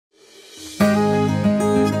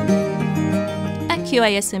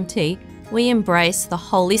QASMT, we embrace the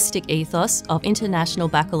holistic ethos of International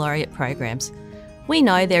Baccalaureate programs. We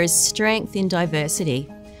know there is strength in diversity.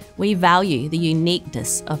 We value the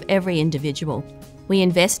uniqueness of every individual. We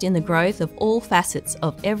invest in the growth of all facets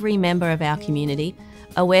of every member of our community,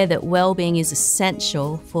 aware that wellbeing is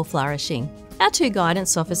essential for flourishing. Our two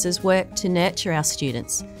guidance officers work to nurture our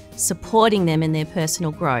students, supporting them in their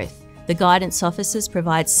personal growth. The guidance officers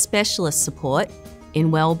provide specialist support in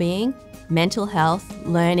wellbeing, mental health,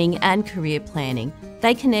 learning and career planning.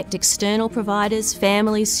 They connect external providers,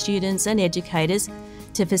 families, students and educators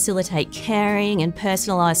to facilitate caring and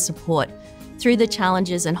personalised support through the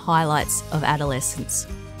challenges and highlights of adolescence.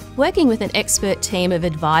 Working with an expert team of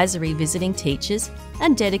advisory visiting teachers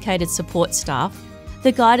and dedicated support staff,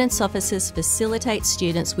 the guidance officers facilitate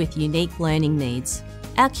students with unique learning needs.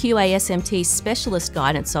 Our QASMT Specialist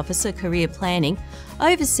Guidance Officer Career Planning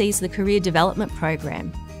oversees the Career Development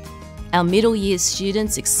Program. Our middle year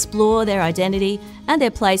students explore their identity and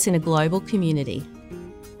their place in a global community.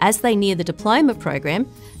 As they near the diploma program,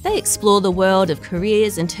 they explore the world of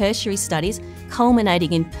careers and tertiary studies,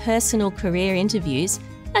 culminating in personal career interviews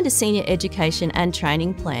and a senior education and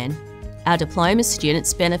training plan. Our diploma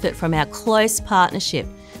students benefit from our close partnership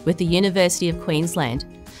with the University of Queensland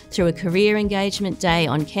through a career engagement day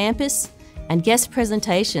on campus and guest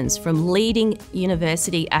presentations from leading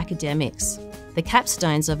university academics. The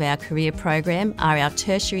capstones of our career program are our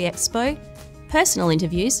Tertiary Expo, personal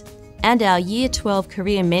interviews, and our Year 12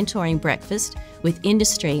 Career Mentoring Breakfast with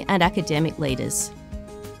industry and academic leaders.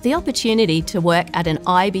 The opportunity to work at an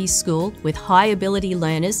IB school with high ability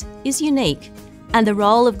learners is unique, and the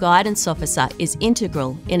role of guidance officer is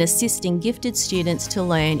integral in assisting gifted students to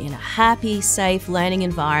learn in a happy, safe learning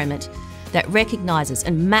environment that recognises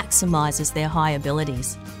and maximises their high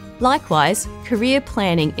abilities. Likewise, career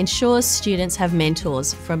planning ensures students have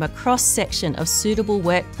mentors from a cross-section of suitable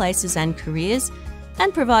workplaces and careers,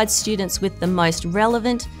 and provides students with the most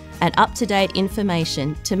relevant and up-to-date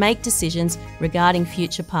information to make decisions regarding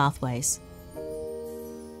future pathways.